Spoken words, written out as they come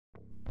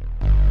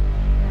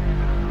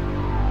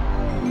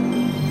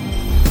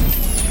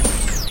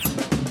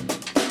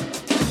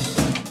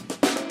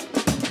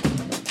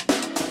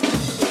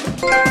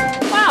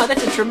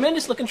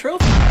tremendous looking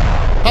trophy.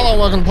 Hello,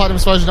 welcome to Platinum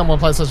Exposure, number one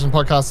PlayStation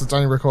podcast that's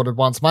only recorded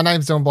once. My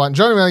name's Dylan Blight.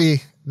 Joining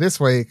me this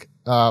week,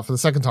 for the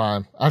second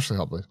time, Ashley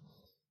Hobley.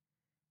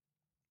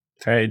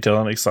 Hey,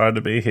 Dylan, excited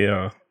to be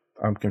here.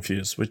 I'm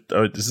confused.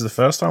 This is the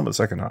first time or the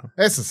second time?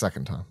 It's the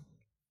second time.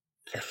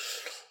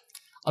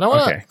 I don't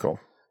want to. Okay, cool.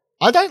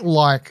 I don't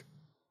like.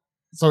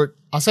 So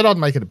I said I'd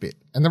make it a bit,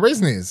 and the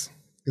reason is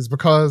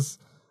because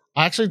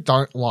I actually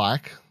don't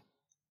like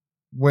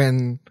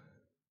when,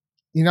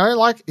 you know,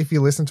 like if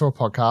you listen to a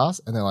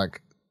podcast and they're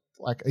like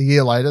a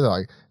year later, they're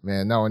like,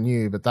 man, no one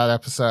knew, but that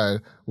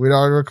episode, we'd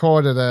already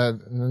recorded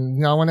it and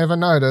no one ever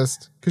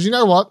noticed. Because you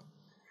know what?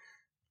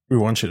 We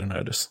want you to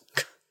notice.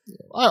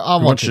 I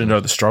want you to know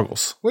the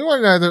struggles. We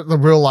want to know the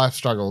real life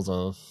struggles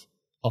of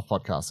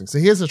podcasting. So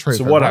here's the truth.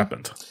 So what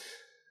happened?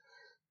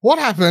 What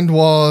happened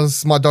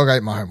was my dog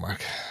ate my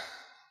homework.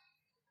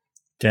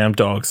 Damn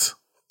dogs.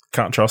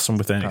 Can't trust them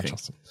with anything. Can't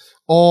trust them.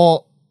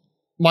 Or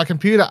my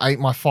computer ate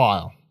my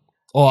file.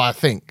 Or I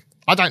think.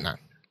 I don't know.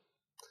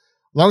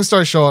 Long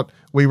story short,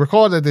 we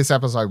recorded this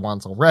episode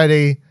once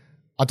already.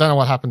 I don't know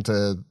what happened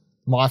to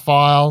my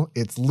file.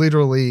 It's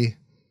literally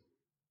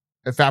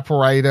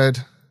evaporated.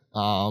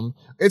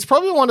 It's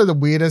probably one of the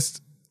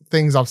weirdest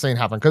things I've seen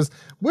happen because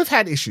we've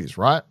had issues,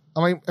 right?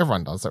 I mean,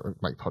 everyone does that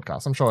make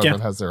podcasts. I'm sure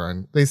everyone has their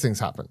own. These things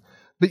happen.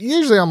 But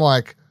usually I'm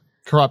like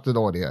corrupted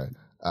audio,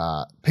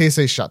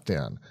 PC shut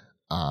down,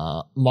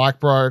 mic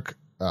broke,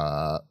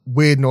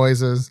 weird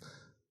noises,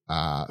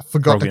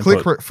 forgot to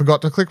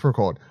click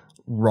record.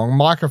 Wrong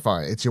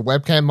microphone. It's your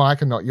webcam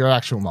mic and not your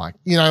actual mic.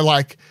 You know,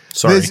 like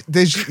there's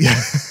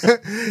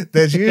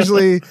there's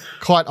usually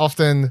quite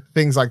often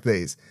things like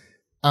these.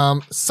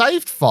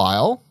 Saved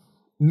file,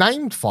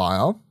 named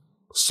file,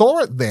 saw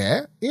it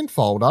there in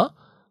folder,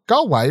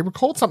 go away,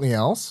 record something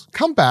else,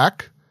 come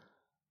back,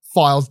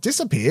 files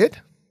disappeared.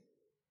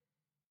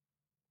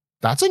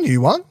 That's a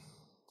new one.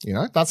 You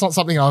know, that's not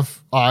something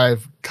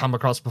I've come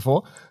across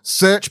before.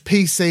 Search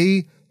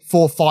PC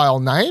for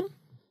file name,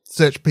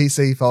 search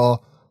PC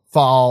for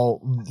file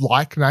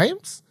like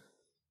names,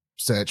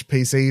 search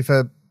PC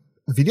for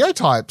video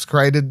types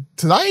created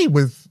today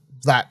with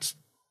that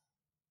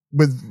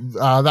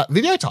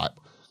video type.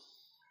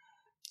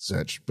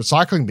 Search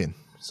recycling bin.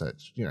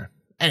 Search, you know.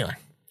 Anyway,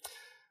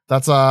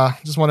 that's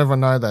just want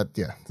everyone to know that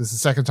this is the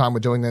second time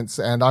we're doing this,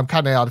 and I'm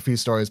cutting out a few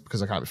stories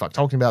because I can't be fucked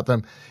talking about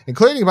them,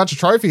 including a bunch of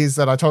trophies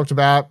that I talked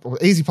about,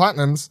 easy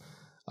platinums.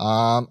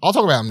 I'll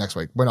talk about them next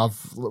week when I've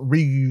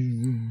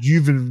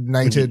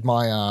rejuvenated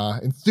my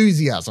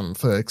enthusiasm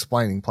for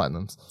explaining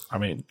platinums. I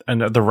mean,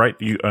 and at the rate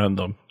you earn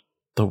them,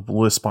 the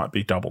list might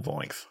be double the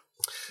length.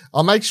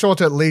 I'll make sure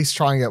to at least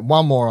try and get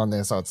one more on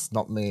there so it's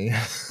not me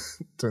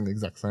doing the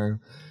exact same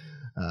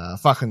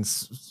fucking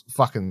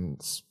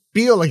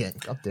spiel again.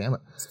 God damn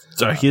it.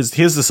 So here's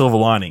the silver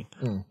lining.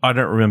 I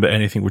don't remember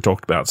anything we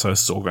talked about, so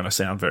this is all going to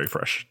sound very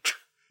fresh.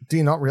 Do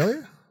you not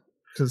really?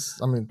 Because,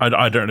 I mean...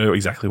 I don't know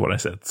exactly what I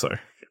said, so...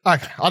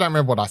 Okay, I don't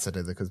remember what I said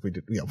either because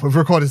we've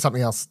recorded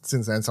something else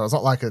since then, so it's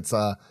not like it's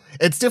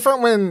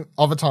different when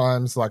other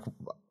times, like,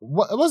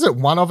 what was it,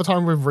 one other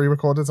time we've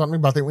re-recorded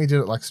something, but I think we did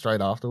it like straight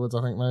afterwards,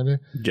 I think maybe.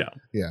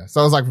 Yeah,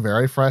 so it was like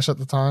very fresh at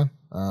the time,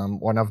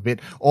 or another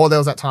bit, or there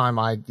was that time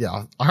I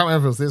can't remember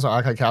if it was this or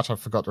OK Couch, I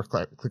forgot to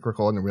click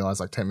record and realized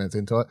like 10 minutes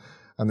into it,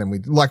 and then we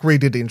like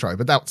redid the intro,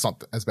 but that's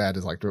not as bad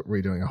as like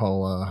redoing a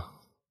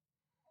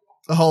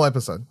whole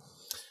episode.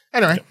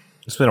 Anyway. Yeah,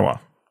 it's been a while.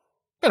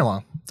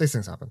 These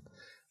things happen.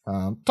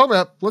 Let's talk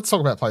about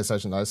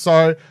PlayStation though.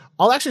 So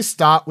I'll actually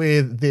start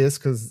with this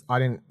because I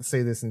didn't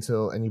see this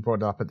and you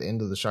brought it up at the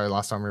end of the show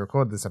last time we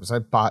recorded this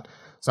episode. But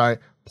so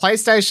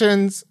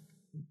PlayStation's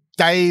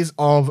days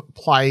of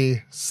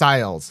play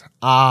sales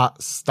are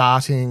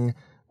starting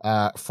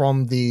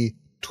from the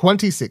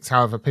 26th.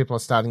 However, people are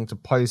starting to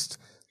post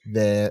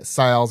their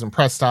sales and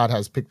Press Start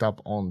has picked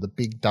up on the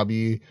big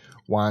W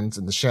ones,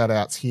 and the shout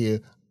outs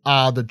here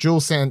are the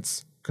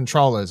DualSense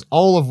controllers,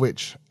 all of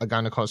which are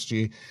going to cost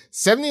you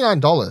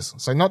 $79.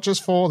 So not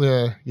just for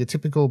your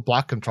typical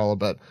black controller,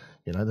 but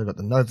you know, they've got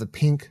the Nova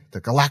Pink,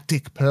 the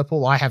Galactic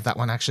Purple. I have that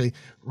one actually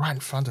right in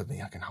front of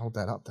me. I can hold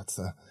that up. That's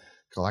the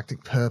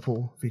Galactic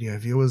Purple video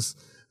viewers.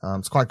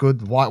 It's quite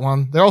good. The white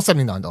one. They're all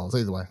 $79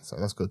 either way. So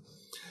that's good.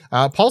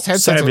 Pulse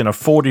headsets. Saving of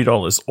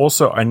 $40.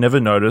 Also, I never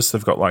noticed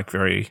they've got like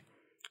very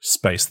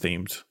space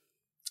themed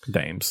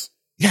names.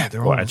 Yeah,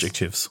 they're all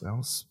adjectives. They're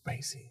all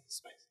spacey.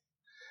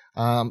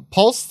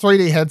 Pulse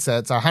 3D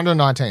headsets are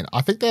 $119.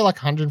 I think they're like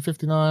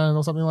 $159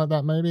 or something like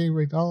that, maybe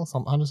retail.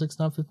 Some $169,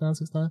 $59,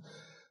 $69,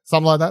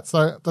 something like that.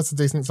 So that's a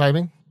decent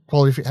saving.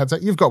 Quality fit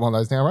headset. You've got one of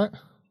those now, right?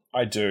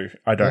 I do.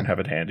 I don't have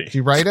it handy. Do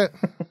you rate it?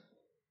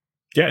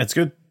 Yeah, it's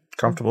good.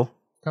 Comfortable.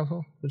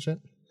 Good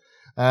shit.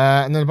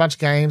 And then a bunch of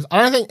games.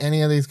 I don't think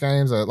any of these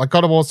games are like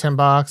God of War's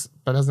 $10,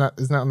 but isn't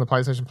that on the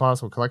PlayStation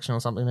Plus or collection or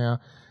something now?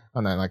 I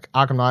don't know, like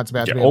Arkham Knight's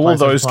about to be on all PlayStation of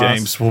those Plus.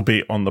 games will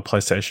be on the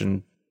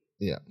PlayStation.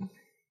 Yeah.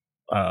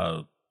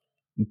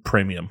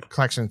 Premium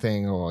collection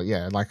thing, or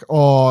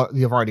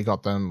you've already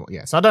got them.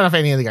 Yeah, so I don't know if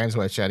any of the games are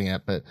worth shouting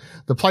at, but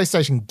the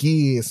PlayStation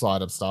Gear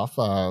side of stuff,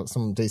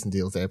 some decent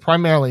deals there,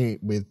 primarily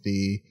with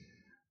the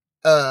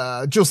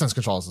DualSense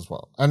controllers as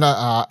well. And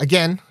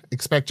again,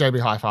 expect JB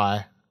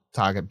Hi-Fi,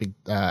 Target, big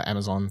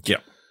Amazon. Yeah.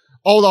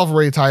 All the other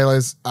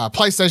retailers,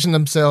 PlayStation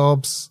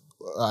themselves,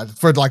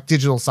 for like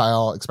digital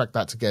sale, expect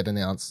that to get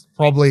announced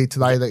probably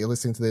today that you're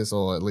listening to this,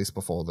 or at least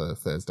before the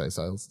Thursday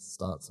sales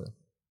start. So, do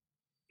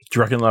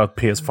you reckon they'll have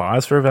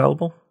PS5s are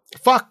available?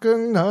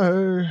 Fucking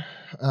no.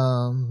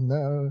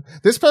 No.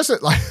 This person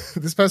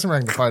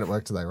rang the phone at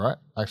work today, right?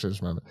 Actually, I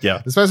just remember.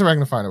 Yeah. This person rang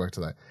the phone at work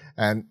today,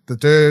 and the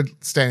dude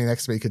standing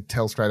next to me could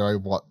tell straight away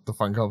what the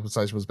phone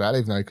conversation was about,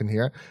 even though he couldn't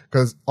hear it,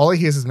 because all he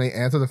hears is me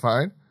answer the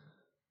phone.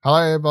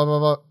 Hello, blah, blah,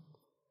 blah.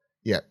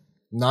 Yeah.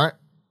 No.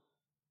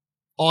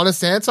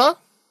 Honest answer,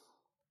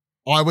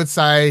 I would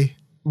say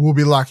we'll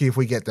be lucky if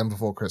we get them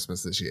before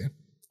Christmas this year.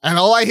 And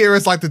all I hear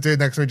is like the dude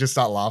next to me just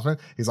start laughing.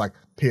 He's like,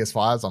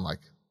 PS5s? I'm like,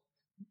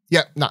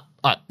 yep, no.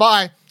 All right,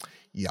 bye.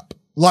 Yep.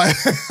 Like,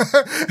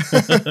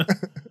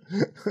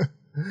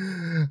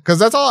 because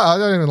that's all. I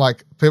don't even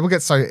like, people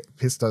get so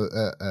pissed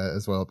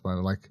as well at the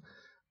moment. Like,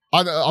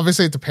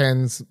 obviously it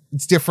depends.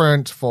 It's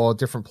different for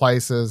different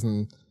places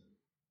and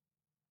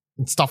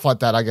stuff like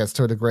that, I guess,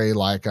 to a degree.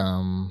 Like,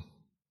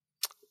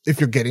 if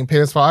you're getting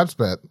PS5s,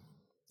 but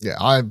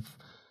yeah,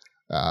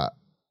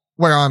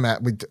 where I'm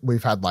at, we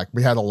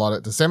had a lot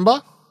at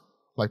December,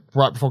 like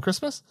right before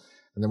Christmas,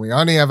 and then we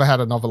only ever had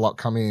another lot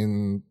come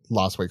in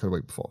last week or the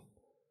week before.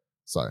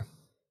 So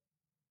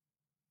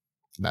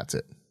that's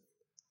it.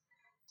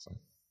 So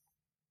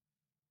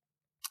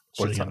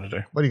what are you going to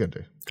do? What are you going to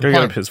do? Go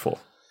get a PS4.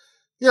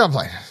 Yeah, I'm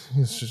playing.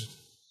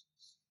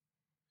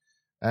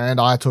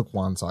 And I took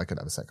one so I could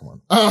have a second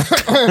one.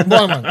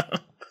 One.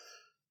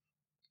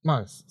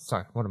 No,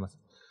 sorry. What am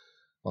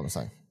I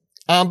saying?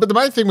 But the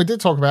main thing we did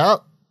talk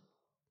about,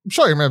 I'm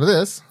sure you remember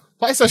this,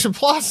 PlayStation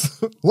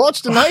Plus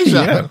launched in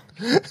Asia.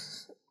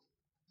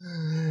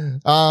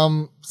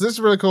 So this is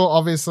really cool.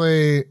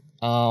 Obviously,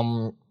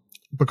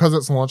 because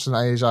it's launched in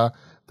Asia,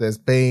 there's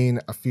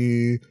been a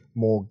few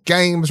more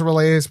games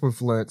released.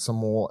 We've learnt some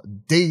more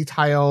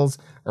details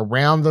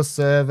around the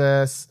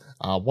service,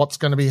 what's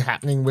going to be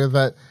happening with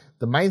it.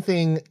 The main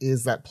thing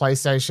is that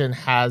PlayStation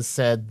has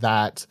said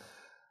that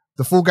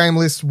the full game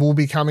list will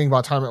be coming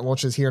by the time it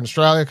launches here in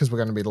Australia, because we're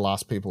going to be the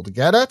last people to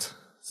get it.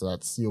 So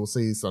you'll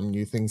see some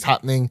new things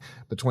happening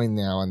between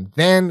now and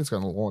then. It's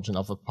going to launch in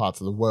other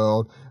parts of the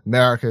world,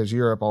 Americas,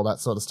 Europe, all that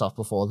sort of stuff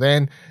before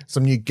then.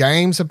 Some new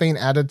games have been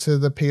added to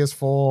the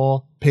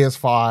PS4,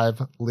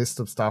 PS5 list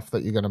of stuff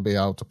that you're going to be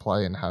able to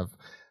play and have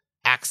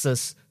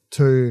access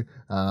to.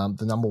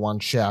 The number one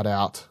shout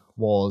out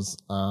was,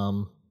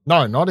 no,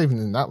 not even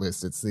in that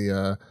list. It's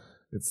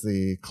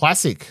the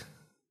classic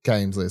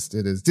games list.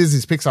 It is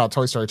Disney's Pixar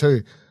Toy Story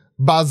 2.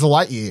 Buzz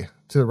Lightyear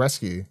to the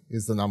rescue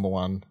is the number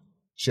one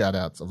shout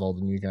outs of all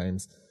the new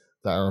games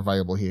that are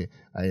available here.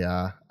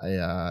 A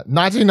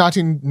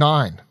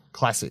 1999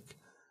 classic.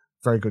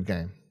 Very good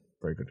game.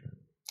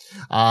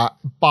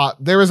 But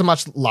there is a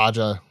much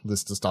larger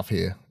list of stuff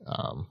here.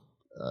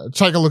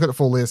 Take a look at the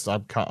full list.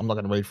 I'm not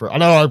going to read through it. I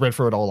know I read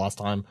through it all last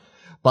time,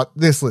 but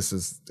this list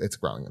it's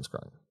growing.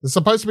 There's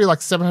supposed to be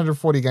like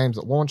 740 games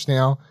at launch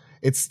now.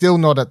 It's still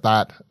not at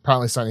that.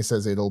 Apparently Sony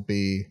says it'll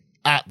be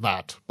at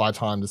that by the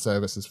time the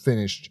service is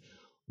finished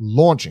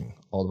launching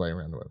all the way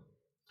around the world.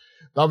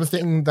 The other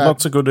thing that...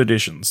 Lots of good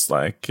additions,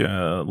 like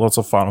lots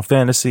of Final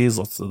Fantasies,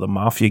 lots of the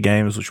Mafia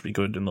games, which would be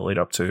good in the lead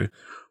up to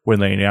when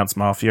they announce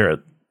Mafia at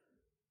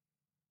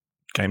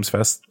Games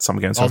Fest, Summer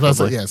Games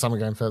Fest. Summer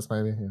Game Fest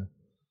maybe, yeah.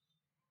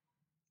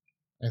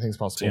 Anything's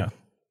possible. So, yeah.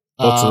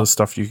 Lots of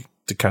stuff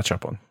to catch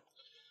up on.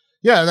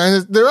 Yeah,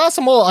 there are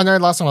some more. I know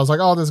last time I was like,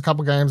 oh, there's a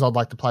couple games I'd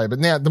like to play. But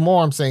now, the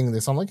more I'm seeing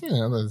this, I'm like,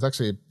 there's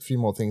actually a few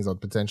more things I'd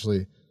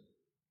potentially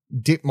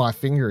dip my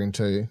finger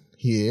into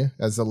here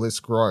as the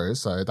list grows.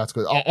 So that's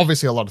good.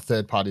 Obviously, a lot of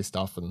third-party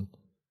stuff and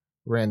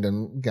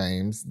random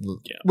games,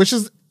 which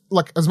is,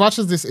 like, as much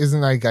as this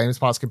isn't a Games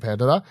Pass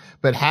competitor,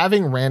 but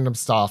having random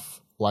stuff,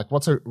 like,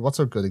 what's a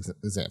good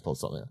example of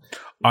something?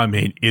 I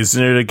mean,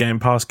 isn't it a Game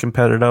Pass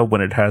competitor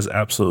when it has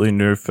absolutely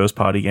no first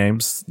party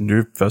games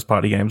on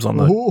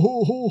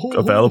the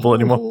available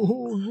anymore?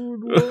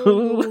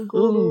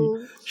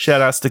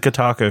 Shout outs to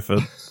Kotaku for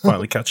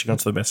finally catching on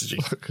to the messaging.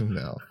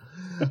 No.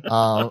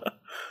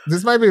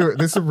 This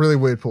is a really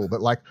weird pull, but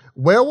like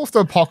Werewolf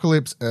the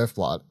Apocalypse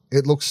Earthblood,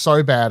 it looks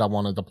so bad I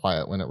wanted to play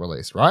it when it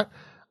released, right?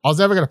 I was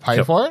never going to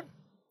pay for it.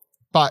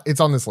 But it's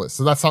on this list.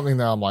 So that's something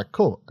that I'm like,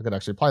 cool, I could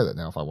actually play that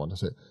now if I wanted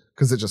to,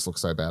 because it just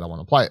looks so bad I want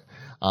to play it.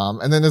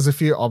 And then there's a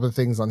few other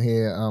things on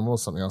here. What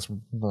was something else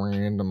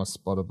random I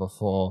spotted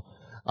before?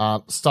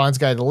 Steins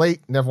Gate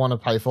Elite, never want to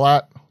pay for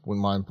that.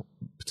 Wouldn't mind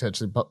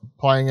potentially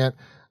playing it.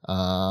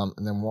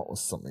 And then what was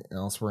something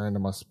else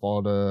random I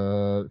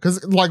spotted?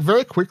 Because like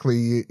very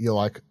quickly you're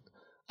like,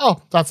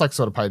 oh, that's like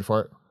sort of paid for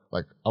it.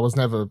 Like I was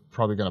never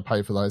probably going to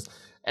pay for those.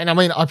 And I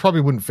mean, I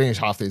probably wouldn't finish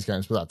half these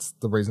games, but that's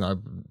the reason I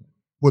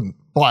wouldn't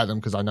buy them,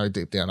 because I know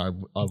deep down I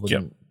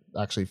wouldn't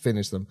actually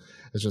finish them.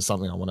 It's just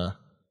something I want to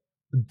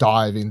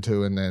dive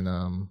into and then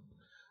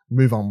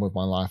move on with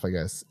my life, I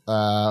guess.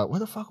 Where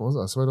the fuck was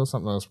it? I swear there was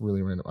something else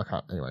really random. I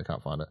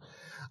can't find it.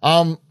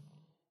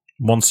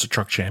 Monster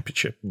Truck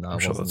Championship. No, I'm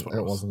sure that's what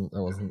it was. It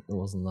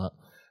wasn't that.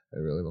 It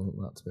really wasn't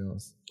that, to be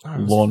honest.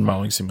 Lawn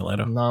mowing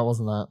simulator. No, it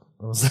wasn't that.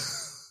 It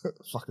was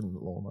fucking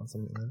lawn mowing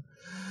simulator.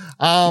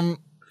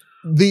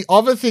 The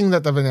other thing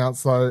that they've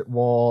announced though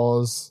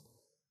was,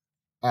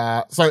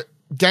 so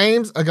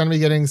games are going to be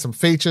getting some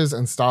features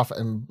and stuff,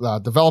 and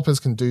developers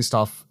can do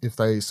stuff if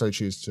they so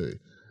choose to,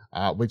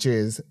 which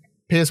is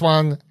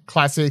PS1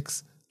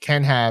 classics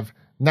can have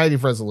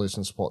native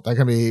resolution support. They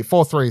can be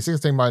 4:3,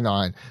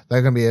 16:9.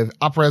 They can be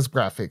up-res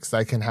graphics.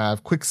 They can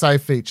have quick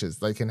save features.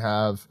 They can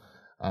have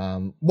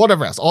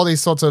whatever else. All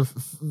these sorts of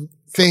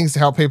things to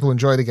help people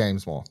enjoy the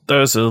games more.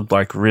 Those are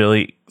like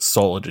really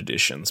solid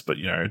additions, but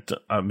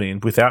I mean,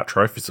 without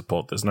trophy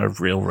support, there's no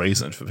real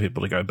reason for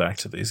people to go back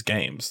to these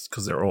games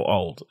because they're all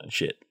old and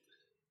shit.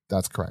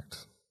 That's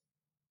correct.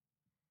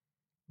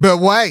 But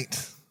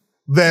wait,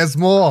 there's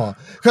more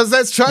because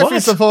there's trophy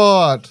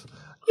support.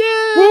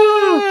 Yay!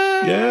 Woo!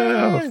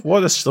 Yeah,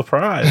 what a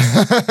surprise.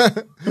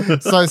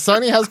 So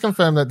Sony has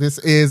confirmed that this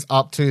is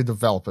up to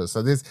developers.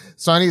 So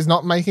Sony is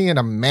not making it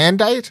a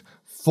mandate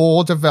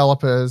for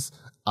developers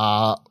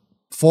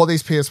for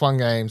these PS1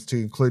 games to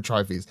include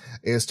trophies.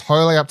 It is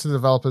totally up to the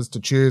developers to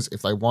choose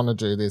if they want to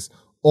do this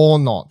or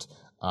not.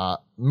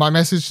 My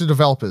message to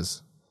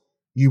developers,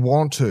 you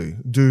want to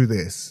do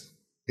this.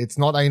 It's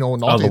not an or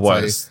not.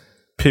 Otherwise,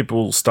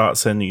 people start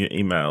sending you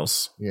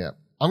emails. Yeah.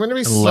 I'm going to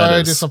be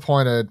so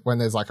disappointed when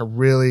there's like a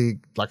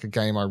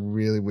game I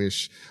really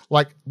wish,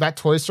 like that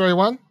Toy Story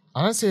one.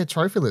 I don't see a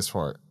trophy list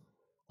for it.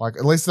 Like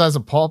at least it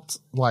hasn't popped.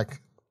 Like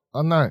I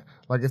don't know.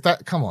 Like if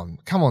that, come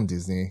on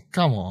Disney,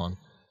 come on,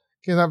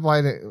 give that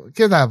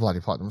bloody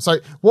platinum. So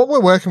what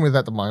we're working with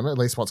at the moment, at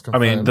least what's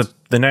confirmed. I mean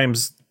the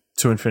name's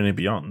To Infinity and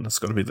Beyond. That's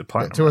got to be the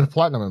platinum. To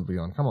Platinum and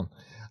Beyond. Come on.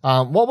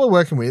 What we're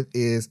working with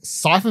is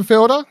Siphon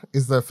Filter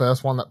is the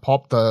first one that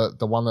popped,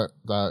 the one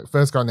that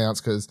first got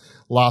announced because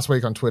last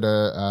week on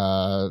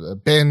Twitter,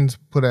 Ben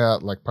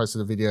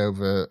posted a video of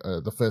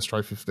the first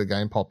trophy for the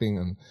game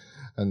popping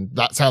and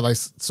that's how they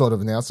sort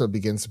of announced it,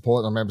 begin support.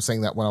 And I remember seeing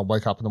that when I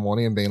woke up in the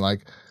morning and being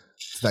like,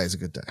 today's a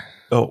good day.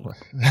 Oh,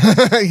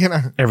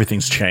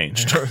 everything's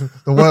changed.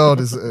 The world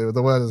is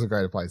a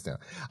greater place now.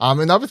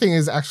 Another thing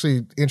is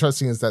actually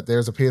interesting is that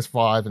there's a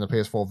PS5 and a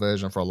PS4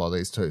 version for a lot of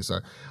these too. So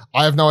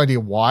I have no idea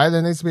why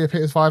there needs to be a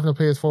PS5 and a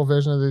PS4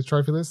 version of these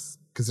trophy lists,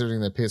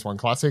 considering they're PS1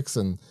 classics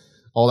and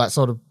all that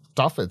sort of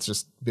stuff. It's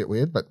just a bit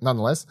weird, but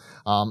nonetheless,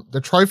 the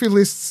trophy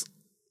lists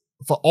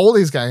for all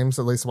these games,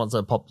 at least the ones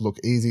that pop, look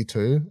easy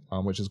too,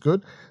 which is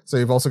good. So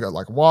you've also got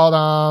like Wild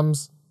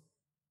Arms.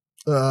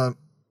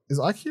 Is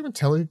IQ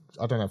Intelligent?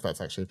 I don't know if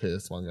that's actually a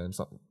PS1 game.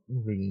 Something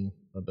ringing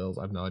my bells.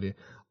 I have no idea.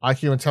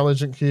 IQ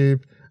Intelligent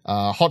Cube,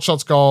 Hot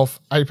Shots Golf,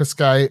 Ape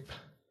Escape,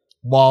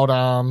 Wild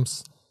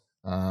Arms.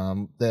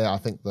 They're, I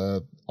think,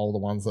 all the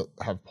ones that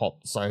have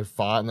popped so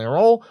far, and they're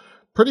all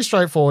pretty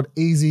straightforward,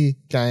 easy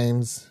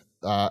games,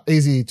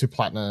 easy to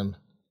platinum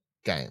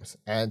games.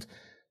 And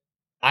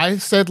I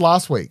said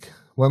last week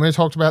when we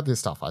talked about this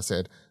stuff, I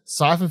said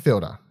Siphon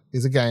Filter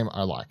is a game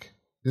I like.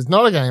 It's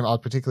not a game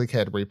I'd particularly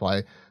care to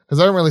replay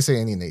because I don't really see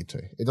any need to.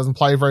 It doesn't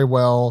play very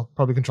well,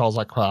 probably controls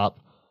like crap.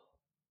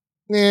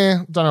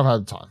 Don't know if I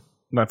have the time.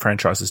 That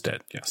franchise is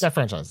dead, yes. That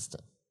franchise is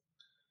dead.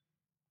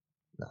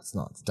 No, it's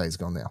not. It's days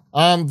gone now.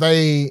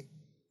 They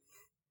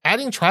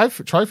adding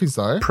trophies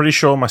though. Pretty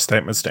sure my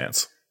statement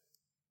stands.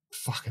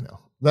 Fucking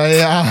hell.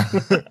 They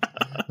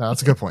no,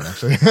 that's a good point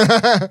actually.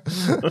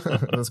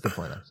 That's a good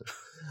point actually.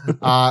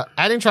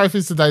 Adding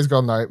trophies to Days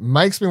Gone though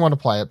makes me want to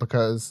play it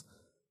because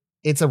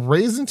it's a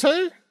reason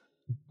to,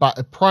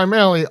 but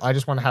primarily I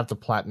just want to have the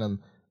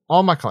platinum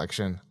on my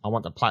collection. I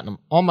want the platinum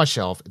on my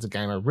shelf. It's a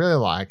game I really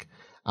like.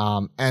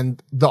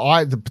 And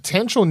the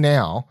potential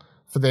now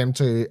for them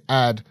to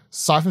add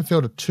Siphon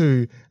Filter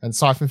 2 and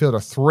Siphon Filter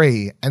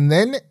 3, and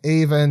then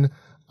even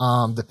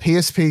the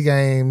PSP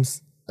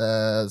games,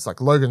 it's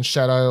like Logan's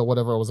Shadow or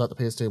whatever, or was that the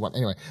PS2 one?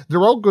 Anyway,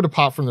 they're all good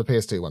apart from the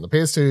PS2 one. The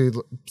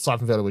PS2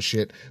 Siphon Filter was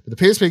shit, but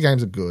the PSP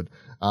games are good.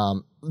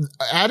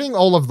 Adding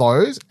all of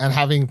those and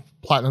having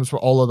platinums for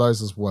all of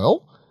those as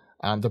well,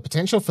 the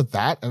potential for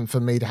that and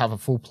for me to have a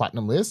full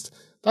platinum list,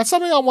 that's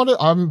something I wanted.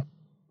 I'm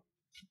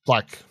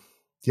like,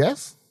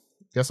 yes,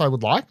 I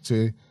would like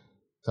to.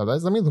 So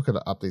let me look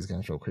up these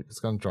games real quick. It's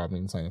going to drive me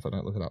insane if I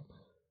don't look it up.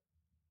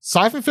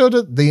 Siphon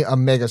Filter, the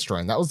Omega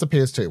Strain. That was the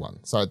PS2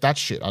 one. So that's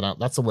shit.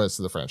 That's the worst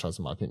of the franchise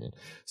in my opinion.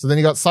 So then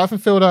you got Siphon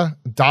Filter,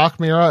 Dark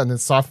Mirror, and then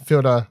Siphon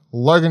Filter,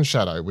 Logan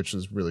Shadow, which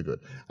is really good.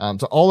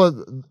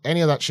 So any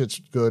of that shit's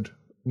good.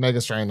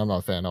 Mega Strain, I'm not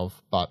a fan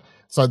of, but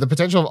so the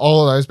potential of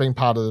all of those being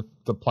part of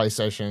the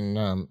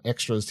PlayStation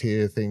extras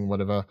tier thing,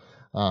 whatever,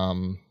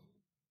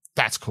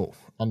 that's cool.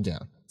 I'm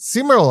down.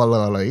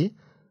 Similarly,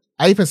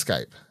 Ape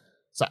Escape.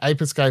 So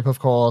Ape Escape, of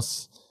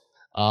course,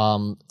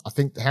 I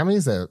think, how many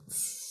is there?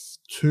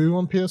 2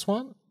 on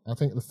PS1? I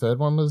think the third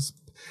one was...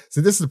 See,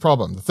 this is the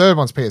problem. The third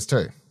one's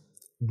PS2.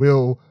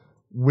 We're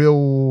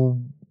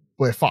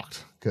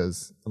fucked,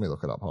 because... Let me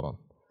look it up. Hold on.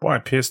 Why?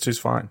 PS2's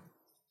fine.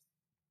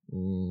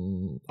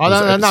 No,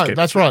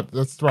 that's right.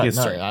 That's right.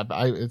 PS3.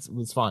 No,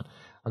 it's fine.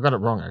 I got it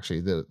wrong,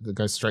 actually. That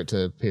goes straight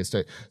to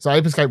PS2. So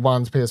Ape Escape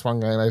 1's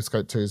PS1 game, Ape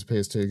Escape 2's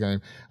PS2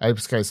 game, Ape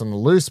Escape's on the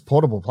loose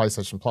portable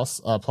PlayStation Plus,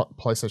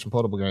 PlayStation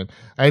Portable game,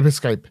 Ape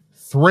Escape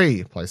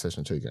 3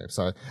 PlayStation 2 game.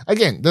 So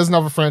again, there's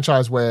another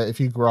franchise where if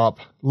you grew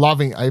up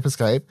loving Ape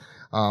Escape,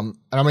 and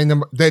I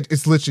mean,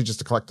 it's literally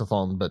just a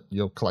collectathon, but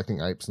you're collecting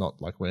apes, not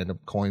like random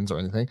coins or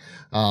anything.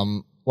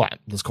 Well,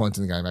 there's coins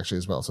in the game actually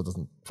as well, so it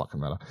doesn't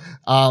fucking matter.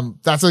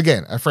 That's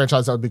again a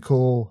franchise that would be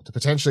cool to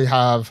potentially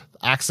have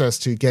access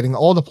to getting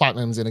all the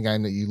platinums in a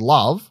game that you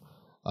love.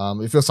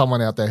 If you're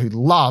someone out there who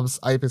loves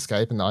Ape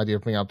Escape and the idea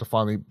of being able to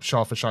finally show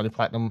off a shiny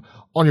platinum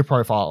on your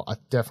profile, I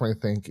definitely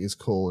think is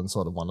cool and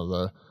sort of one of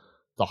the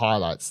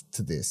highlights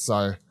to this.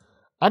 So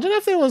I don't know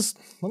if there was.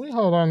 Let me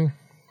hold on.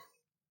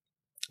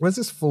 Where's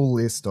this full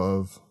list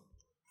of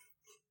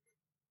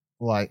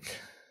like?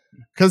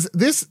 Because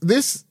this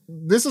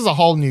is a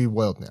whole new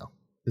world now,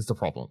 is the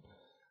problem.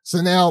 So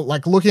now,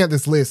 like, looking at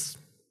this list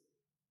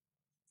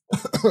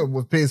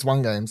with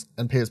PS1 games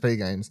and PSP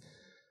games,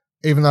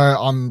 even though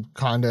I'm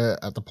kind of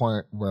at the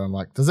point where I'm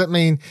like, does that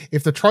mean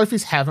if the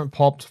trophies haven't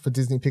popped for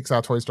Disney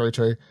Pixar Toy Story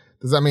 2,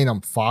 does that mean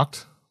I'm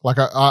fucked? Like,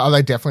 are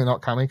they definitely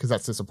not coming? Because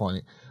that's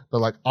disappointing.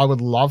 But, like, I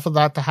would love for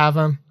that to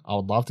happen. I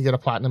would love to get a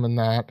platinum in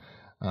that.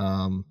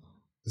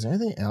 Is there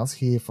anything else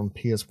here from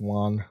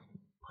PS1?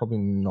 Probably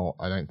not,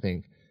 I don't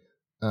think.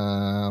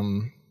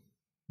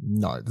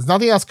 No, there's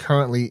nothing else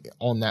currently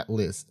on that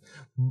list,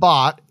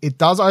 but it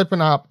does open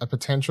up a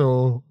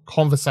potential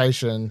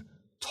conversation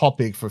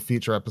topic for a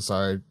future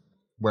episode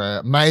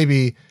where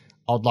maybe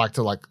I'd like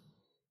to, like,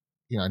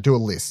 you know, do a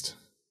list.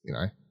 You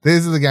know,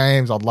 these are the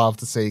games I'd love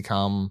to see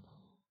come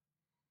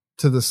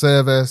to the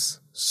service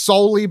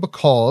solely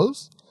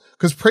because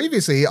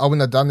previously I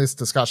wouldn't have done this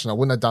discussion. I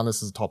wouldn't have done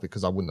this as a topic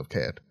because I wouldn't have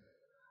cared.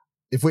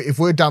 If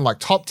we'd done like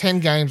top 10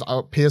 games,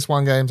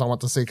 PS1 games I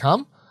want to see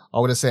come, I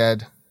would have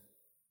said,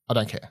 I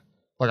don't care.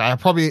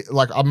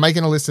 Like, I'm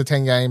making a list of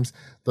 10 games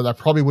that I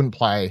probably wouldn't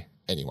play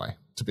anyway,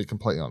 to be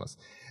completely honest.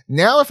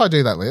 Now, if I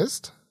do that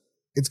list,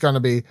 it's going to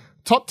be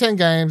top 10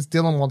 games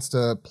Dylan wants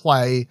to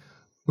play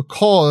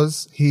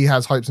because he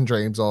has hopes and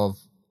dreams of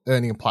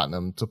earning a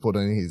platinum to put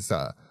in his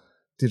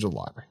digital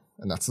library.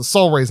 And that's the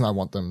sole reason I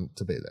want them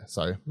to be there.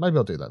 So maybe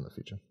I'll do that in the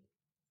future.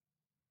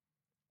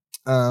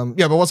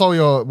 Yeah, but what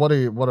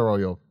are all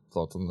your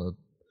thoughts on the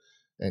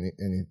any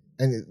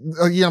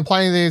are you gonna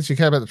play these? You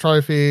care about the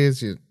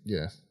trophies?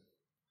 Yeah.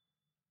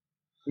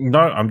 No,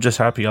 I'm just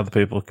happy other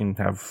people can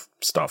have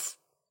stuff.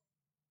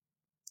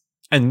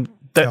 And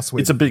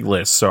it's a big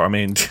list, so I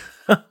mean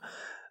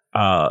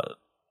yeah.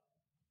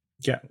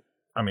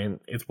 I mean,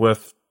 it's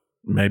worth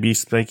maybe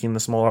making the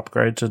small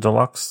upgrade to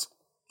deluxe.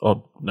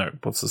 Or no,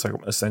 what's the second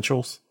one?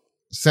 Essentials?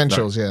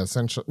 Essentials, no. Yeah,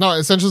 essential. No,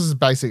 essentials is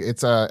basic.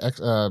 It's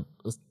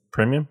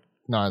premium?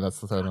 No, that's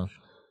the third one.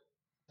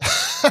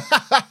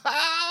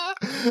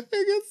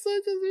 It gets so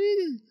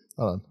confusing.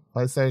 Hold on.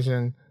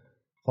 PlayStation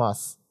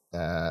Plus.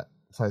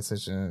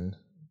 PlayStation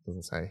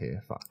doesn't say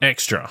here. Fuck.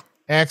 Extra.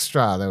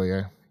 There we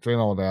go. Dream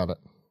all about it.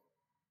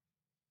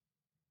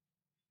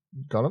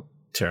 Got it?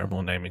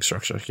 Terrible naming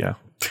structure, yeah.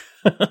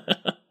 Did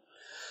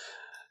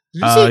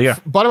you see, yeah.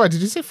 By the way,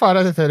 did you see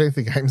Friday the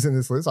 13th games in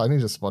this list? I only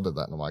just spotted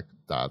that and I'm like,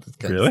 this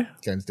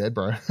game's dead,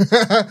 bro.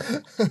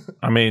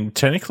 I mean,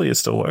 technically it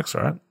still works,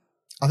 right?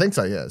 I think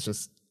so, yeah. It's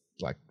just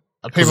like,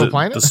 are people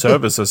playing it? The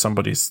service is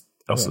somebody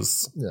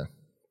else's. Yeah.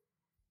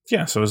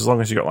 Yeah, so as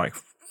long as you got like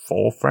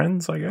 4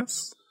 friends, I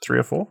guess. 3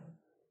 or 4.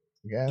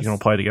 Yes. You can all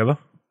play together.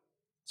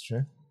 That's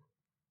true.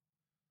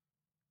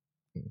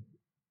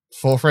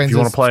 4 friends. If you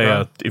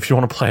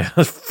want to play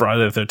a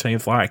Friday the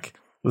 13th, like,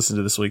 listen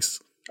to this week's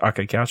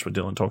Arcade Couch where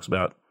Dylan talks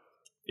about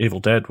Evil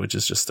Dead, which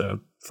is just a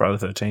Friday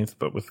the 13th,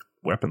 but with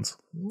weapons.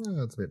 Yeah,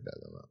 that's a bit better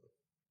than that.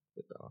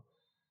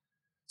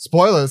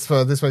 Spoilers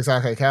for this week's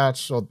Arcade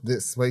Couch, or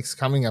this week's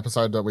coming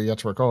episode that we get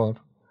to record.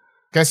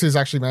 Guess who's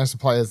actually managed to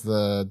play as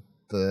the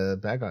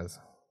bad guys?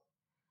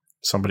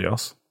 Somebody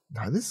else.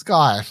 No, this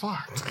guy.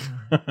 Fuck.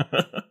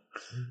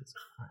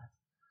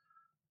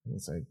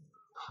 It's so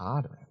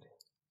hard around here.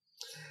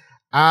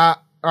 All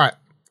right.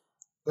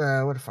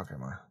 Where the fuck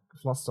am I?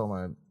 I've lost all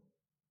my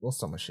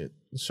shit.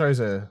 The show's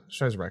a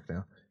wreck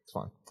now. It's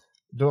fine.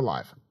 Do it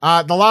live.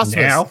 The last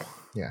now.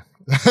 Yeah.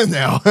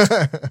 Now.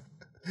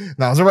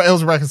 No, it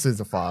was a wreck as soon as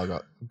the file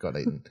got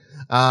eaten.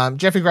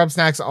 Jeffrey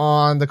Grubsnacks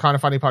on the Kind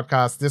of Funny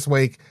podcast this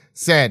week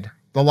said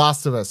The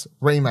Last of Us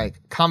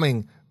remake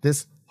coming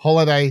this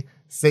holiday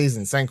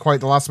season. Saying, quote,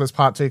 The Last of Us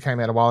Part 2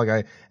 came out a while ago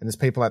and there's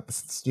people at the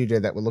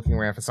studio that were looking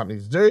around for something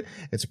to do.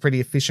 It's a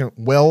pretty efficient,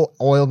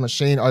 well-oiled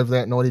machine over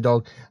there at Naughty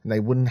Dog and they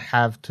wouldn't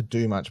have to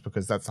do much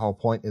because that's the whole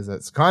point, is that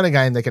it's the kind of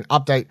game they can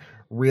update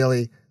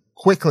really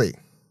quickly.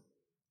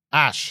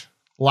 Ash,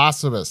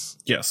 Last of Us.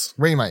 Yes.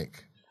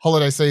 Remake.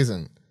 Holiday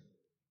season.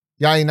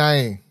 Yay,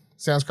 nay.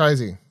 Sounds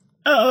crazy.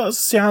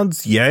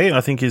 Sounds yay.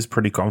 I think he's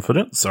pretty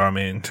confident. So, I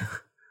mean,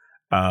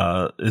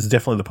 there's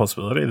definitely the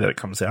possibility that it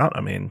comes out. I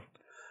mean,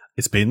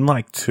 it's been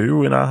like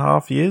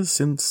 2.5 years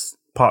since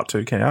Part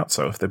 2 came out.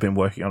 So, if they've been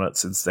working on it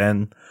since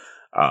then,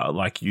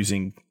 like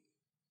using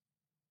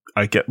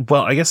I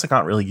guess I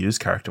can't really use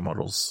character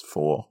models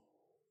for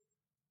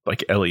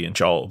like Ellie and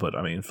Joel, but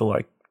I mean for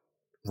like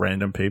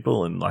random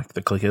people and like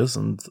the clickers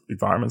and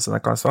environments and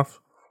that kind of stuff.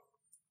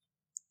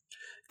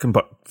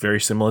 Very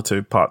similar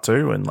to part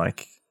 2, and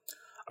like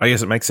I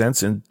guess it makes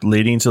sense in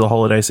leading into the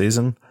holiday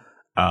season.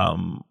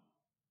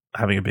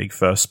 Having a big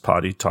first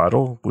party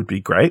title would be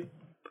great.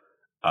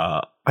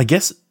 I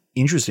guess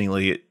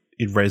interestingly,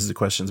 it raises the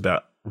questions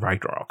about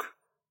Ragnarok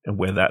and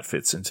where that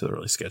fits into the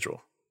release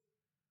schedule.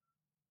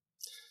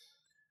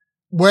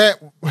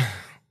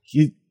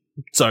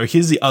 So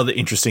here's the other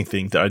interesting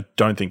thing that I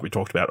don't think we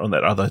talked about on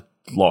that other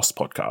Lost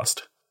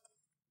podcast.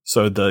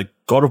 So the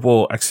God of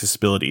War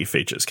accessibility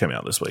features came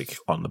out this week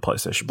on the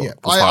PlayStation book.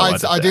 Yeah,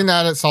 I didn't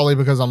add it solely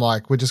because I'm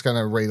like, we're just going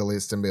to read a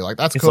list and be like,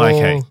 that's cool. Like,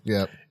 hey,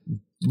 yeah.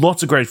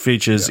 Lots of great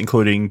features,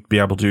 including be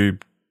able to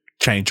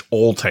change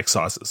all text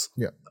sizes.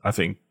 Yeah. I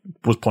think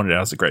was pointed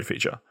out as a great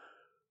feature.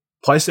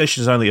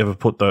 PlayStation's only ever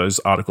put those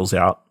articles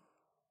out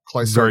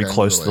very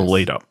close to the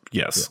lead up.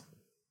 Yes. Yeah.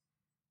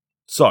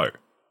 So,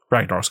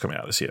 Ragnarok's coming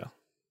out this year.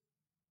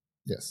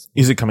 Yes.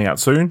 Is it coming out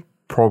soon?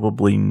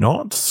 Probably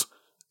not.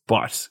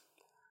 But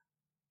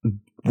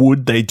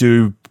would they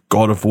do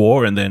God of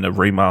War and then a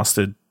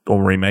remastered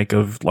or remake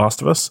of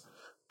Last of Us?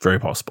 Very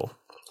possible.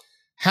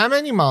 How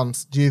many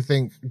months do you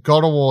think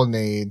God of War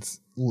needs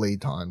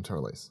lead time to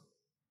release?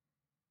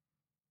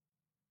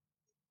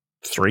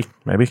 3,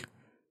 maybe.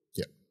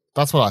 Yeah,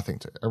 that's what I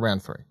think too.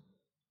 Around 3.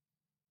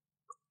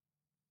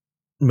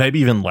 Maybe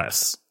even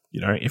less.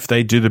 You know, if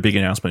they do the big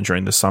announcement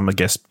during the Summer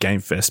Game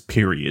Fest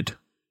period,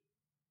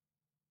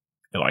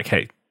 they're like,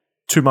 hey,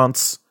 2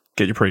 months,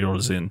 get your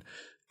pre-orders in,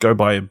 go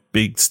buy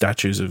big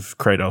statues of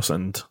Kratos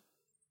and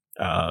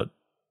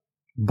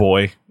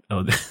Boy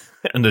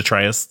and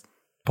Atreus,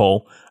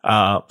 Paul.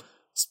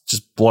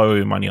 Just blow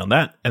your money on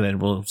that, and then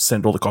we'll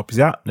send all the copies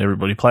out, and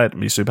everybody play it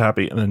and be super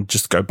happy, and then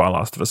just go buy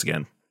Last of Us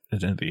again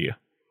at the end of the year.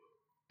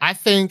 I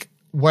think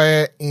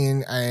we're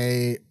in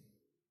a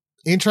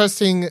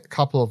interesting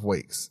couple of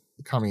weeks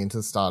coming into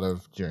the start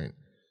of June.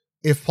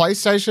 If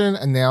PlayStation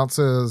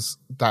announces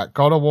that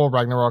God of War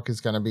Ragnarok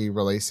is going to be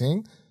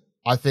releasing,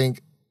 I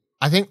think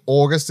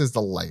August is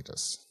the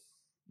latest.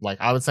 Like,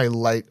 I would say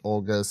late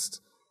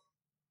August,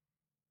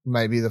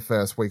 maybe the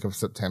first week of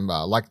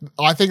September. Like,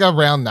 I think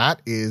around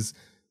that is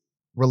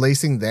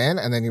releasing then,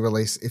 and then you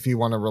release, if you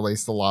want to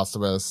release The Last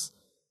of Us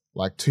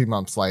like 2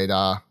 months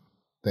later,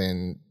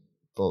 then,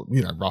 well,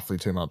 you know, roughly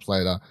 2 months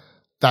later,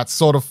 that's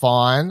sort of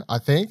fine, I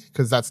think,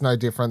 because that's no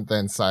different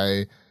than,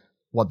 say,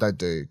 what they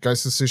do.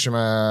 Ghost of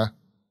Tsushima,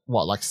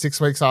 like 6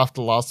 weeks after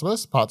The Last of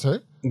Us, part 2?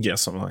 Yeah,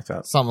 something like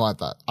that. Something like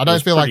that. I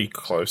don't feel like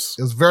close.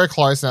 It was very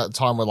close, and at the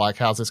time we're like,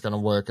 how's this going to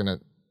work? And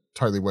it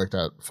totally worked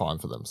out fine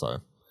for them. So,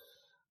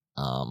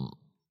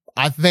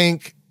 I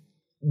think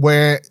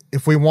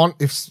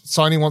if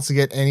Sony wants to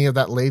get any of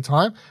that lead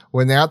time,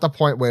 we're now at the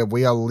point where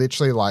we are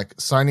literally like,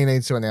 Sony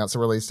needs to announce a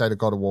release date of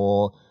God of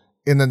War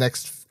in the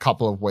next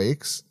couple of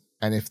weeks.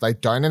 And if they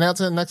don't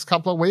announce it in the next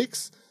couple of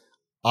weeks,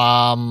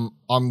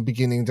 I'm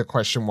beginning to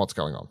question what's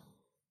going on.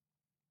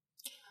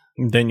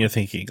 Then you're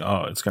thinking,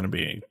 oh, it's going to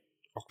be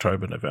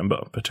October,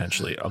 November,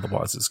 potentially.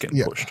 Otherwise, it's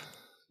getting pushed.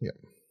 Yeah.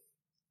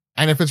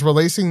 And if it's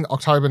releasing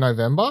October,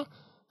 November,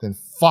 then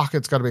fuck,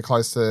 it's got to be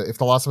close to, if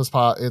The Last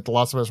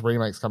of Us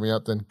remake's coming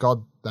out, then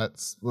God,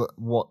 that's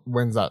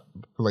when's that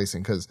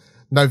releasing? Because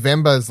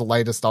November is the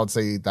latest I'd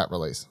see that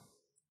release.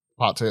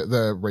 Part 2,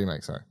 the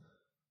remake, sorry.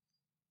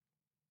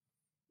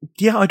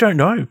 Yeah, I don't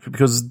know,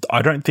 because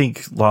I don't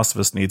think Last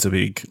of Us needs a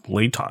big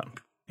lead time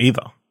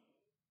either.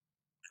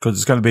 Because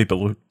it's going to be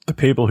the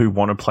people who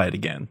want to play it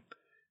again,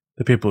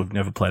 the people who've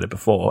never played it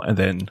before, and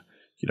then,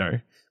 you know,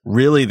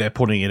 really they're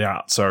putting it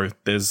out. So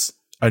there's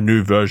a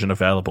new version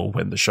available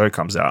when the show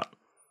comes out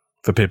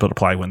for people to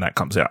play when that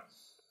comes out.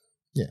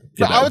 Yeah.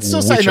 But I would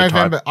still say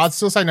November. I'd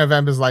still say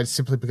November's late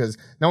simply because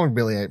no one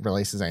really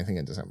releases anything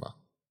in December.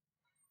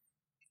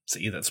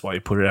 See, that's why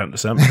you put it out in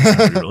December.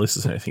 Nobody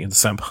releases anything in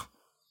December.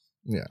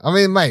 Yeah. I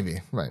mean,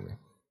 maybe.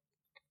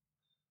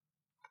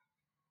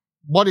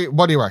 What do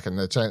you reckon?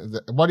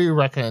 What do you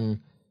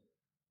reckon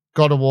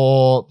God of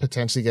War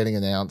potentially getting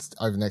announced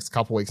over the next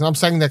couple of weeks? And I'm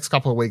saying next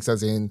couple of weeks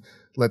as in,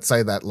 let's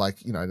say that,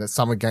 like, you know, the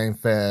Summer Game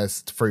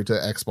Fest through to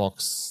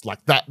Xbox, like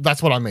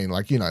that's what I mean.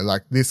 Like, you know,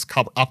 like this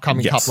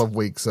upcoming couple of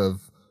weeks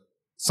of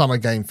Summer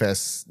Game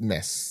Fest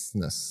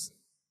messness.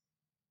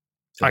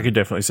 I could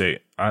definitely see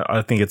it.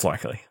 I think it's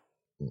likely.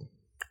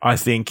 I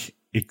think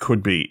it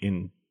could be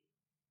in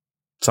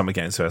Summer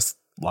Games Fest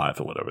Live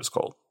or whatever it's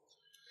called.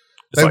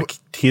 It's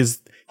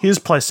here's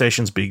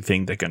PlayStation's big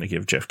thing they're going to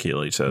give Jeff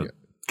Keighley to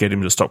get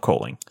him to stop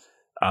calling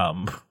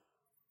and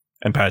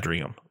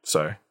badgering him.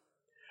 So,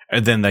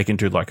 and then they can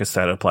do like a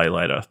state of play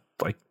later,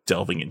 like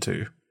delving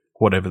into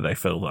whatever they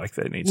feel like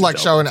they need to like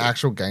show an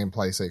actual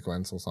gameplay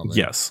sequence or something.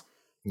 Yes.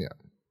 Yeah.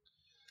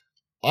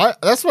 I'm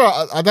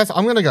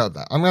going to go with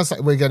that. I'm going to say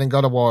we're getting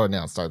God of War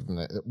announced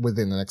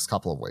within the next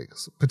couple of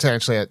weeks,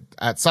 potentially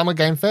at Summer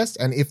Game Fest,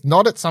 and if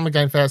not at Summer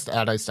Game Fest,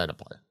 at a state of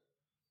play.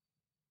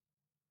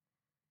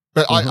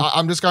 But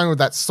I'm just going with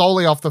that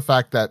solely off the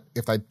fact that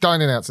if they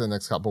don't announce it in the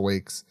next couple of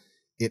weeks,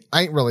 it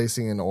ain't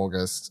releasing in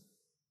August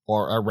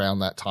or around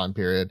that time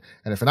period.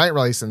 And if it ain't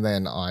releasing,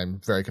 then I'm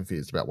very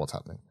confused about what's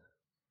happening.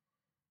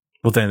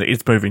 Well, then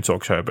it's moving to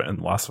October,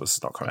 and Last of Us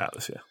is not coming out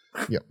this year.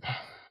 Yep.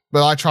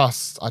 But I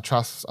trust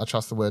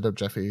the word of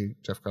Jeff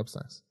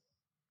Grubsnakes.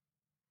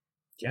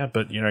 Yeah,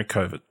 but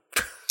COVID.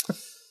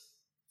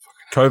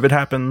 COVID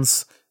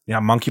happens.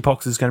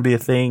 Monkeypox is going to be a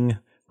thing.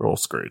 We're all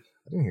screwed.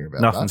 I didn't hear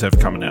about Nothing's that.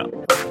 ever coming out.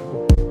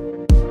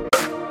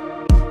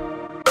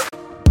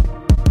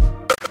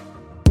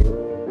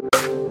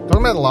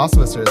 Talking about the Last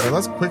of Us series,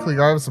 let's quickly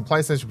go over some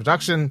PlayStation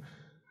production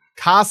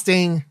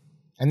casting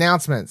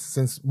announcements,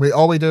 since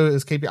all we do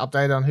is keep you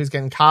updated on who's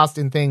getting cast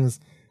in things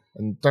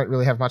and don't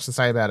really have much to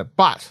say about it.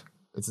 But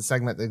it's a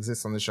segment that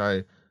exists on the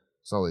show,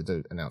 solely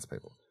to announce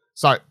people.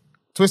 So,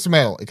 Twisted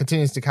Metal, it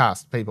continues to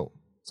cast people,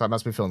 so it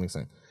must be filming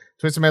soon.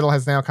 Twisted Metal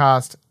has now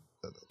cast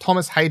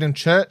Thomas Hayden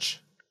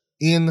Church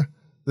in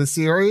the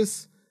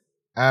series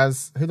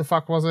as, who the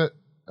fuck was it?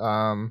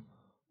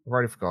 I've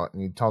already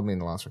forgotten. You told me in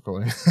the last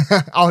recording.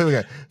 Oh, here we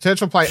go.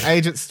 Church will play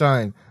Agent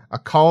Stone, a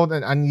cold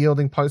and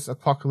unyielding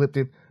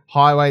post-apocalyptic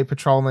highway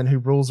patrolman who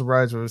rules the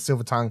roads with a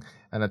silver tongue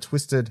and a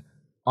twisted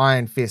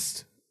iron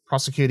fist,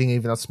 prosecuting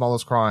even the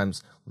smallest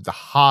crimes with the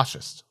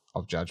harshest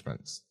of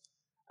judgments.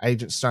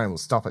 Agent Stone will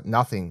stop at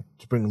nothing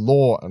to bring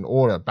law and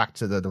order back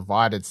to the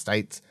divided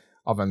states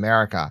of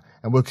America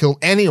and will kill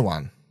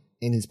anyone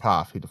in his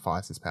path who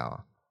defies his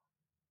power.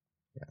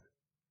 Yeah.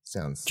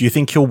 Sounds. Do you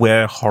think he'll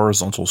wear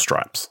horizontal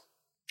stripes?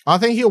 I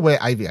think he'll wear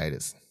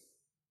aviators.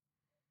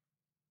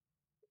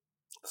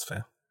 That's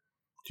fair.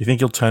 Do you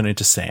think he'll turn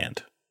into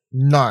sand?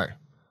 No.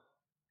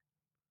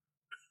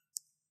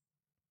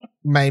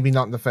 Maybe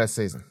not in the first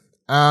season.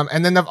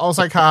 And then they've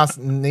also cast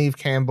Neve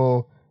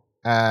Campbell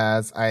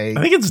as a...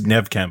 I think it's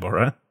Nev Campbell,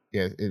 right?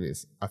 Yeah, it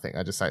is. I think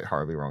I just say it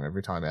horribly wrong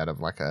every time out of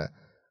like a...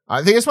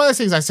 I think it's one of those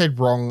things I said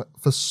wrong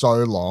for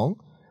so long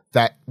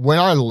that when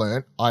I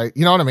learned,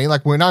 you know what I mean?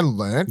 Like when I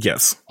learned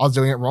yes, I was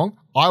doing it wrong,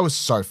 I was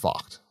so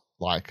fucked.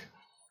 Like...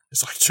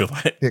 It's like too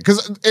late. Yeah,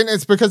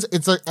 it's because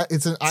it's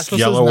an actress's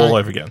yellow name. all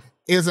over again.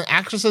 It's an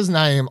actress's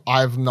name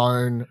I've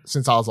known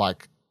since I was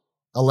like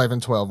 11,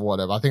 12 or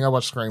whatever. I think I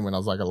watched Scream when I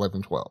was like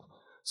 11, 12.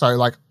 So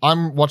like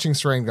I'm watching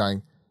Scream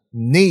going,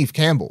 Neve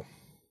Campbell.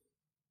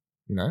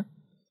 You know?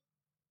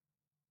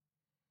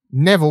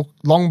 Neville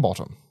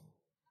Longbottom.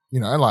 You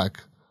know, like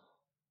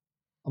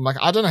I'm like,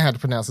 I don't know how to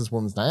pronounce this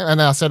woman's name.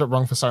 And I said it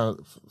wrong for so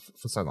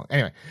long.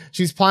 Anyway,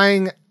 she's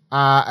playing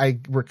a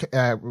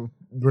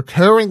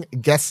recurring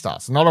guest star,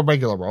 so not a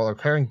regular role, a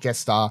recurring guest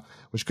star,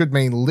 which could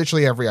mean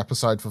literally every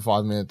episode for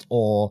 5 minutes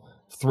or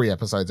 3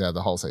 episodes out of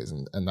the whole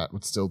season, and that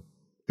would still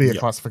be a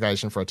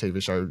classification for a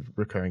TV show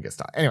recurring guest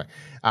star. Anyway,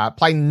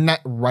 play Nat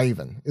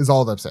Raven is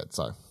all they've said.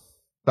 So,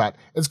 but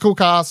it's a cool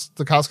cast.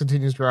 The cast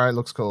continues to grow. It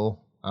looks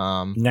cool.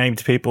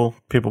 Named people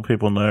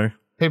know.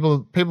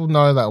 People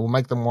know that will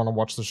make them want to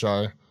watch the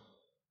show.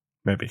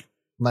 Maybe.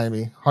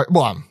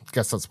 Well, I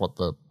guess that's what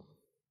the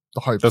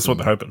hope. That's what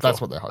they're hoping for.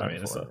 That's what they're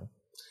hoping for.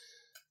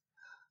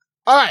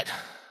 All right.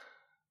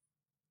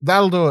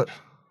 That'll do it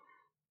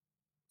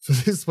for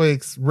this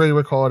week's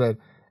re-recorded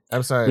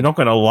episode. You're not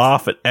going to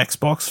laugh at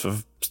Xbox for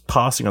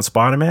passing on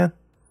Spider-Man?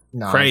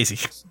 No. Crazy.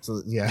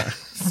 So, yeah.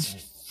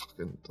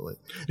 Fucking delete.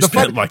 You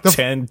spent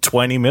 10,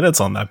 20 minutes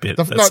on that bit.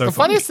 The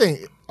funniest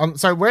thing,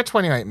 so we're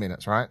 28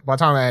 minutes, right? By the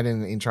time I add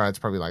in the intro, it's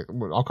probably like,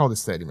 I'll call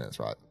this 30 minutes,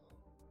 right?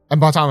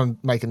 And by the time I'm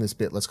making this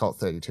bit, let's call it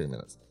 32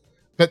 minutes.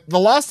 But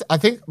I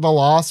think the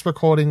last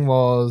recording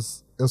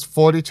was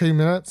 42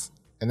 minutes,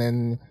 and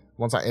then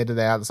once I edited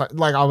out, it's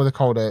like I would have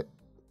called it,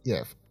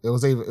 it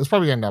was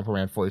probably going to end up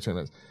around 42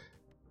 minutes.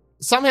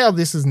 Somehow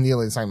this is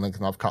nearly the same length,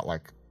 and I've cut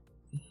like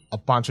a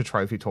bunch of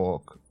trophy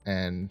talk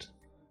and a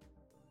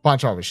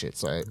bunch of other shit.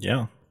 So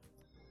yeah,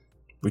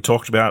 we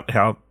talked about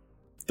how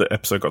the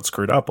episode got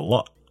screwed up a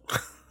lot.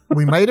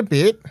 We made a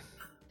bit,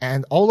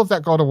 and all of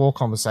that God of War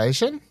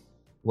conversation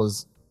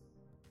was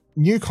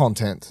new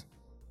content.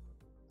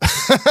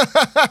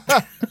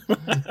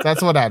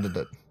 That's what added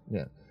it.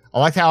 Yeah, I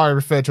like how I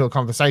refer to a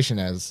conversation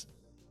as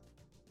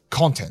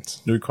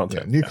content. New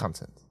content. Yeah, new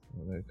content.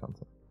 New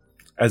content.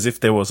 As if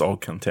there was old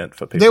content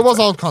for people. There was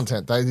old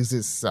content. There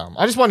exists. I want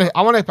everyone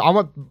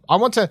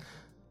to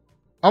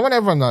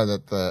know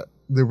that the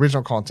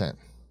original content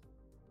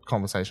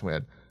conversation we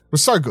had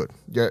was so good.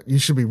 Yeah, you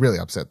should be really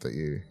upset that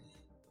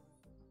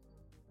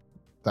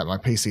my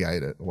PC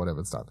ate it or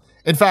whatever it's done.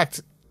 In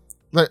fact,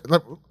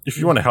 if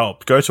you want to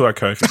help, go to our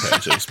Ko-fi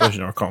page at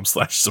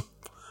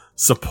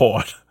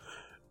explosion.com/support.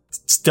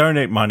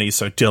 Donate money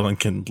so Dylan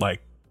can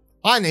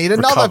I need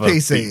another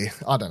PC.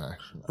 I don't know.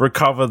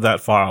 Recover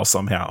that file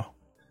somehow.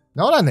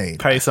 Know what I need?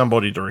 Pay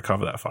somebody to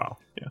recover that file.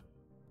 Yeah.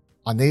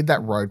 I need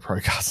that Rode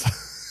Procaster.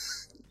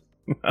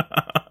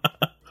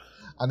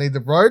 I need the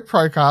Rode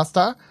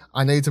Procaster.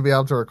 I need to be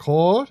able to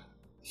record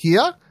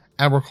here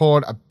and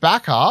record a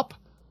backup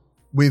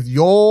with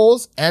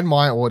yours and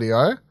my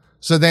audio.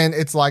 So then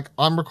it's like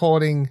I'm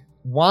recording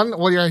one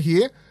audio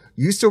here,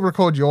 you still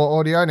record your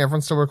audio and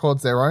everyone still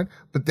records their own,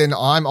 but then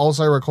I'm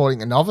also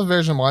recording another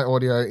version of my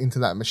audio into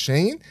that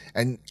machine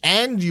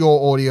and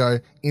your audio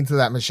into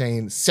that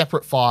machine,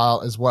 separate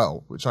file as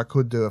well, which I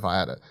could do if I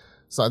had it.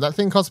 So that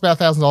thing costs about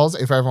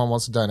 $1,000 if everyone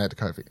wants to donate to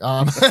Ko-fi.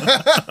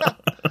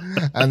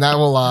 And that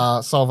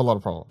will solve a lot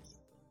of problems.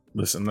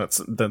 Listen, that's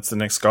the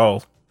next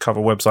goal. Cover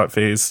website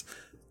fees.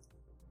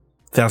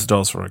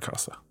 $1,000 for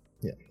Rodecaster.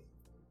 Yeah.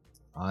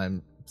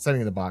 I'm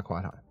setting the bar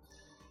quite high.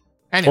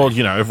 Anyway. Well,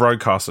 if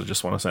Rodecaster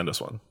just want to send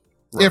us one.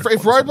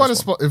 If Rode want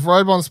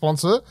to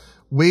sponsor,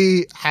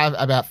 we have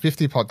about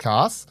 50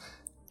 podcasts.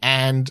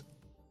 And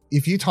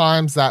if you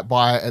times that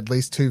by at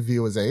least 2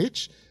 viewers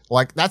each,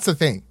 like that's the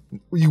thing.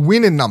 You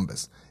win in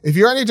numbers. If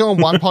you're only doing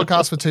one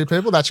podcast for 2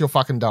 people, that's your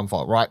fucking dumb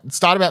fault, right?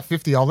 Start about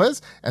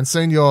 $50 and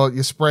soon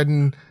you're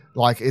spreading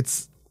like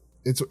it's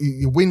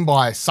you win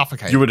by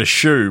suffocating. You would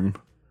assume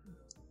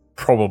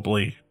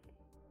probably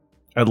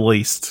at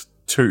least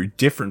 2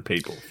 different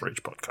people for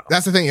each podcast.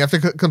 That's the thing. You have to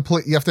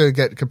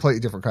get completely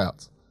different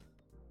crowds.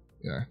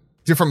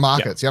 Different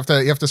markets. Yeah.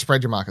 You have to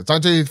spread your markets.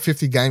 Don't do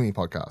 50 gaming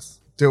podcasts.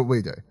 Do what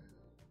we do.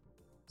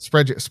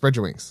 Spread your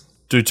wings.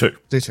 Do 2.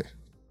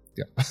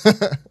 Yeah.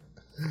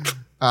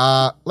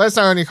 Let us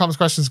know any comments,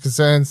 questions,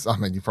 concerns. I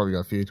mean, you've probably got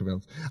a few, to be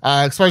honest.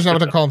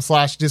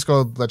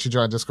 ExplosionNetwork.com/Discord. Let you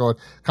join Discord.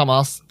 Come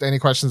ask any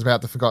questions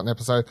about the Forgotten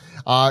episode.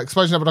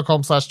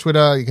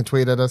 ExplosionNetwork.com/Twitter. You can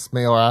tweet at us,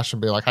 me or Ash,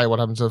 and be like, hey, what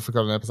happened to the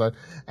Forgotten episode?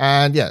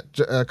 And yeah,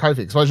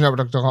 Ko-fi.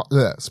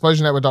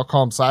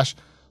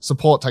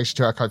 ExplosionNetwork.com/support takes you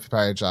to our Ko-fi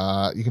page.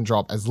 You can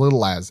drop as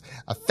little as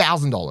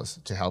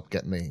 $1,000 to help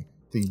get me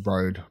the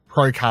Rode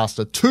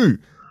Procaster 2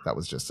 that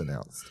was just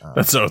announced.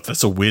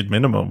 That's a weird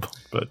minimum,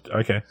 but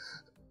okay.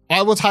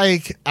 I will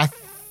take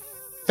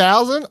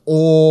 1,000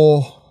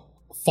 or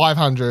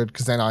 500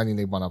 because then I only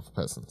need one other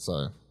person.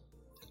 So,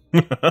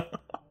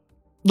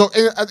 look,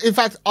 in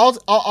fact,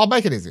 I'll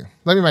make it easy.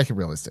 Let me make it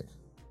realistic.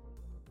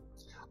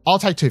 I'll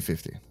take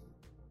 250.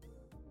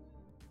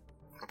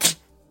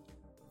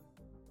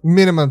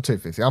 Minimum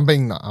 250. I'm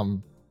being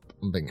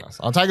nice.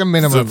 I'll take a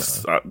minimum.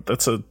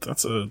 That's a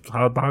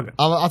hard bargain.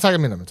 I'll take a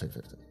minimum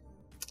 250.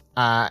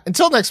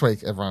 Until next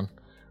week, everyone.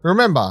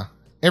 Remember,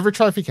 every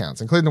trophy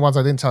counts, including the ones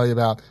I didn't tell you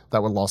about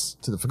that were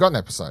lost to the Forgotten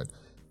episode.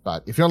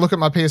 But if you want to look at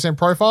my PSN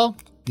profile,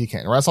 you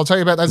can. Or else I'll tell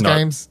you about those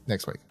games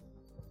next week.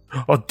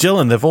 Oh,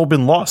 Dylan, they've all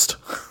been lost.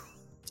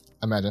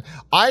 Imagine.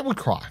 I would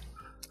cry.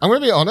 I'm going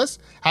to be honest.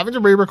 Having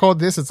to re-record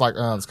this, it's like,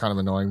 it's kind of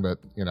annoying, but,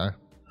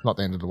 not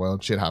the end of the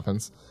world. Shit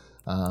happens.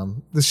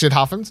 This shit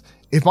happens.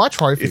 If my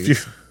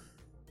trophies...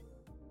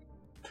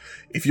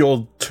 If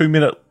your 2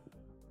 minute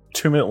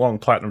long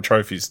platinum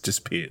trophies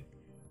disappeared,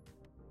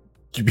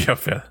 you'd be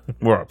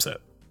more upset.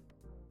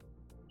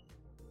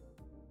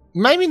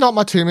 Maybe not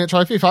my 2 minute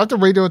trophy. If I have to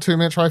redo a 2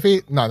 minute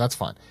trophy, no, that's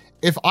fine.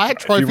 If I had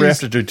trophies, if you have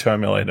to do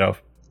Terminator,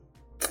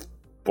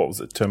 what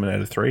was it?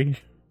 Terminator 3?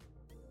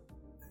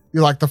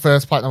 You like the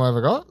first platinum I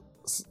ever got?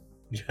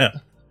 Yeah.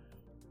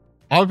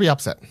 I would be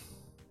upset.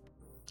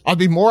 I'd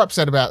be more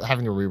upset about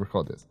having to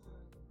re-record this.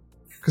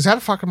 Because how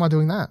the fuck am I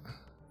doing that?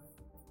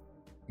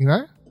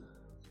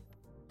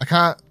 I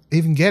can't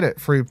even get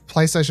it through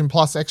PlayStation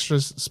Plus extra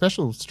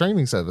special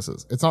streaming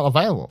services. It's not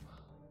available.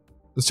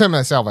 It's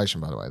Terminator Salvation,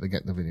 by the way. They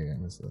get the video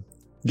game.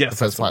 Yes, the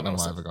first platinum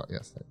I ever got.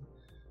 Yes.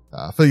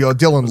 For your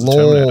Dylan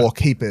Law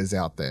keepers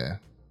out there,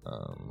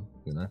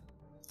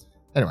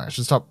 Anyway, I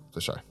should stop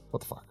the show. What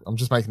the fuck? I'm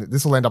just making it.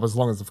 This will end up as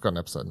long as the Forgotten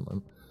episode.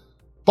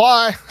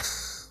 Bye.